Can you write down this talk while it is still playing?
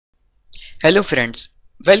Hello friends,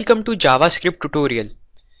 welcome to JavaScript tutorial.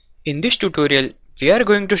 In this tutorial, we are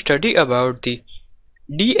going to study about the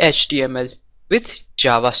DHTML with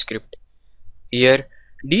JavaScript. Here,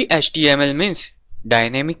 DHTML means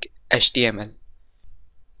dynamic HTML.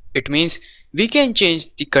 It means we can change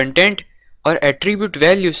the content or attribute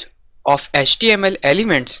values of HTML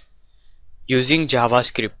elements using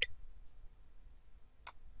JavaScript.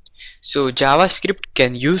 So JavaScript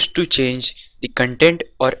can use to change the content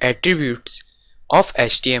or attributes of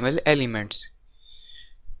HTML elements.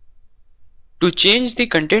 To change the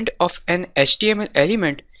content of an HTML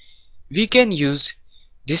element, we can use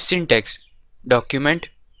this syntax: document,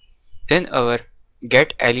 then our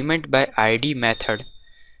getElementById method,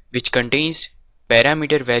 which contains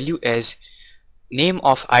parameter value as name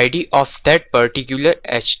of ID of that particular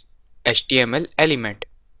HTML element,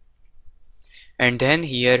 and then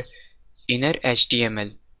here inner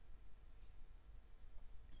HTML.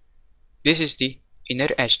 This is the inner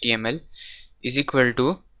HTML is equal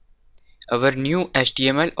to our new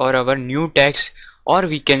HTML or our new text, or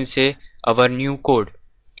we can say our new code.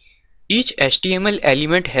 Each HTML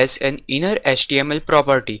element has an inner HTML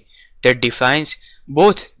property that defines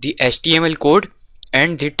both the HTML code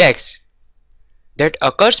and the text that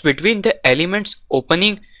occurs between the element's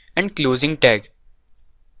opening and closing tag.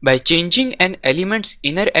 By changing an element's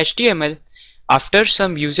inner HTML after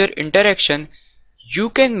some user interaction,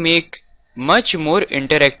 you can make much more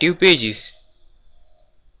interactive pages.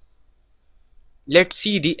 Let's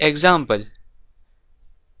see the example.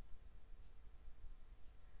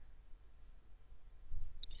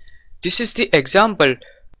 This is the example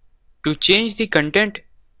to change the content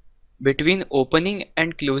between opening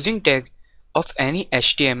and closing tag of any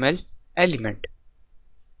HTML element.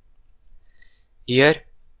 Here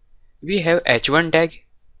we have h1 tag,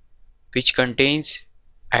 which contains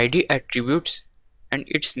ID attributes and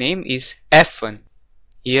its name is f1.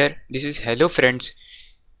 Here this is hello friends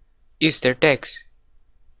is the text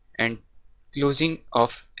and closing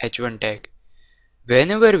of h1 tag.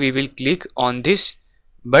 Whenever we will click on this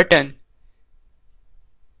button,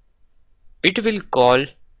 it will call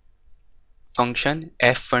function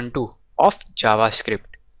f12 of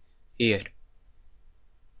JavaScript. Here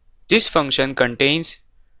this function contains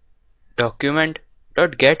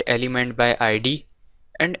document.getElementById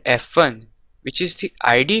and f1, which is the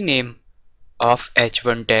ID name of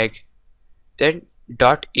h1 tag, then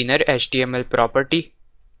dot inner HTML property,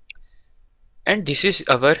 and this is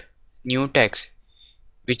our new text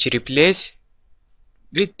which replaces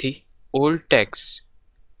with the old text.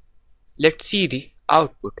 Let's see the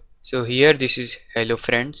output. So here this is hello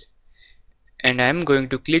friends, and I am going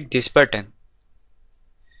to click this button.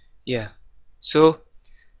 So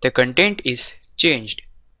the content is changed.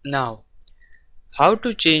 Now, how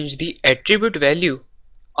to change the attribute value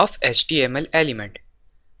of HTML element?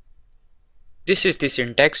 This is the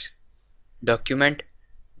syntax: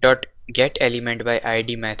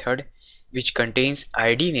 document.getElementById method, which contains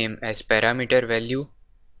ID name as parameter value,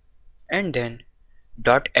 and then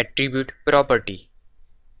dot attribute property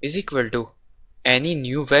is equal to any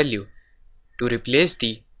new value to replace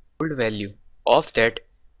the old value of that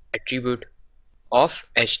attribute of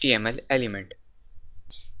HTML element.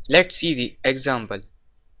 Let's see the example.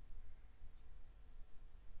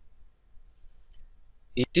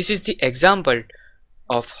 This is the example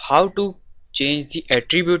of how to change the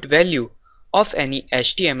attribute value of any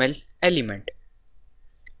HTML element.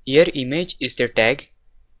 Here image is the tag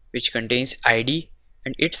which contains ID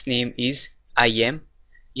and its name is IM.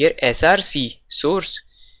 Here src source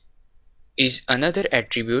is another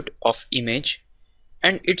attribute of image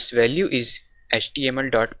and its value is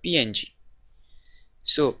html.png.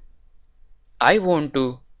 So I want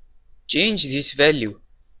to change this value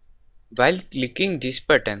while clicking this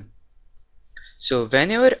button. So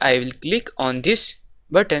whenever I will click on this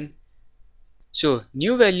button, so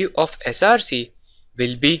new value of src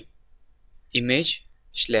will be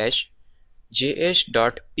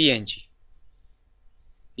image/js.png.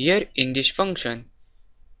 Here in this function,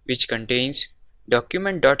 which contains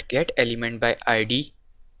document.getElementById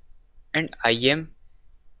and im,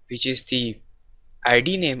 which is the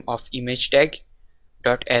ID name of image tag,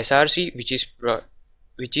 .src, which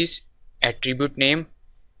is attribute name,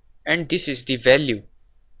 and this is the value,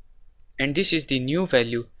 and this is the new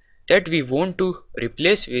value that we want to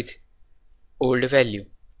replace with old value.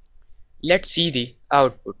 Let's see the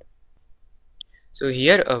output. So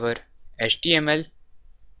here our HTML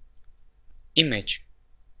image.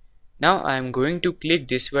 Now I am going to click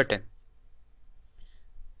this button.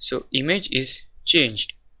 So image is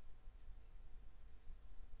changed.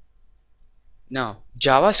 Now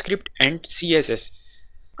JavaScript and CSS.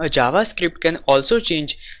 A JavaScript can also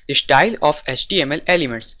change the style of HTML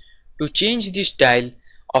elements. To change the style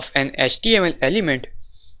of an HTML element,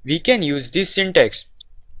 we can use this syntax: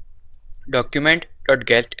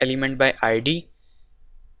 document.getElementById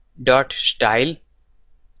dot style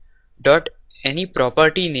dot any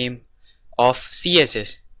property name of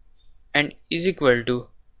CSS and is equal to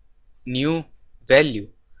new value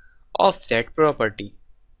of that property.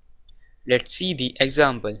 Let's see the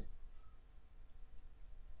example.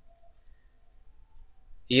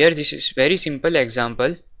 Here this is very simple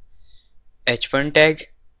example. h1 tag,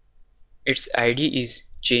 its ID is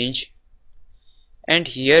change, and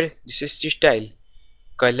here this is the style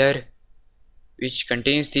color, which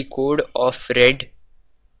contains the code of red,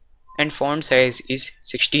 and font size is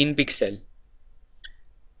 16 pixel.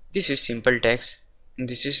 This is simple text and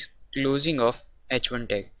this is closing of h1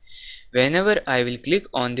 tag. Whenever I will click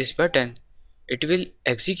on this button, it will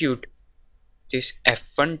execute this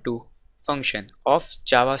f12 function of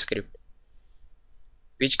JavaScript,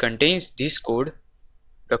 which contains this code: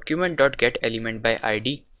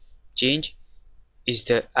 document.getElementById, change is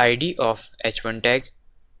the ID of h1 tag,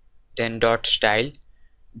 then dot style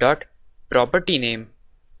dot property name,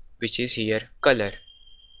 which is here color.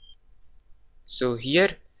 So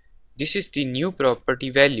here this is the new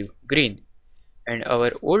property value green, and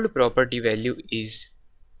our old property value is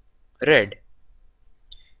red.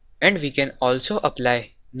 And we can also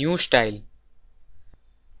apply new style.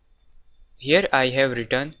 Here I have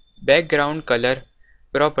written background color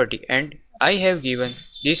property and I have given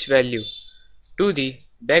this value to the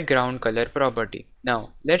background color property.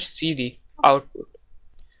 Now let's see the output.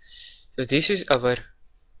 So this is our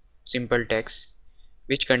simple text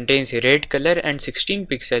which contains red color and 16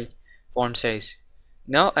 pixel font size.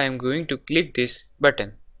 Now I am going to click this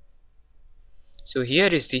button. So here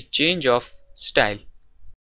is the change of style.